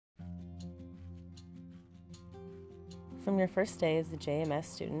From your first day as a JMS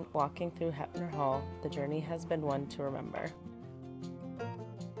student walking through Hepner Hall, the journey has been one to remember.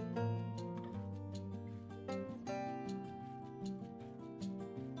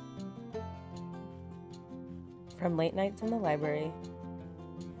 From late nights in the library,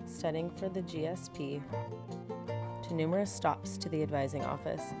 studying for the GSP, to numerous stops to the advising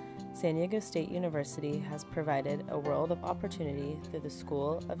office, San Diego State University has provided a world of opportunity through the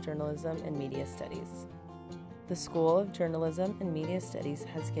School of Journalism and Media Studies. The School of Journalism and Media Studies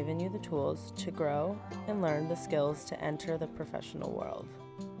has given you the tools to grow and learn the skills to enter the professional world.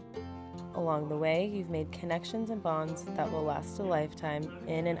 Along the way, you've made connections and bonds that will last a lifetime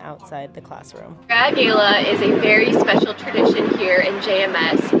in and outside the classroom. Grad Gala is a very special tradition here in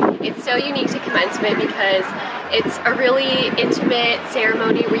JMS. It's so unique to commencement because it's a really intimate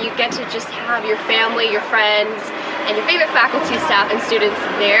ceremony where you get to just have your family, your friends, and your favorite faculty, staff, and students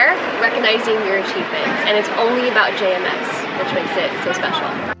there recognizing your achievements. And it's only about JMS, which makes it so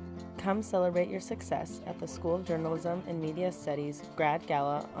special. Come celebrate your success at the School of Journalism and Media Studies Grad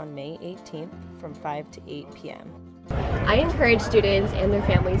Gala on May 18th from 5 to 8 p.m. I encourage students and their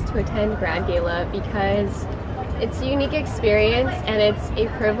families to attend Grad Gala because it's a unique experience and it's a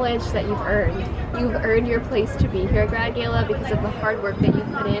privilege that you've earned. You've earned your place to be here at Grad Gala because of the hard work that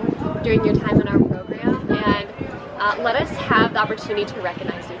you've put in during your time in our program, and let us have the opportunity to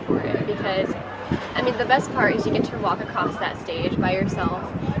recognize you for it, because I mean, the best part is you get to walk across that stage by yourself,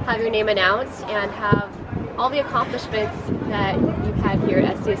 have your name announced, and have all the accomplishments that you've had here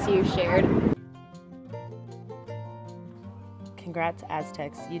at SDSU shared. Congrats,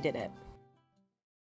 Aztecs, you did it.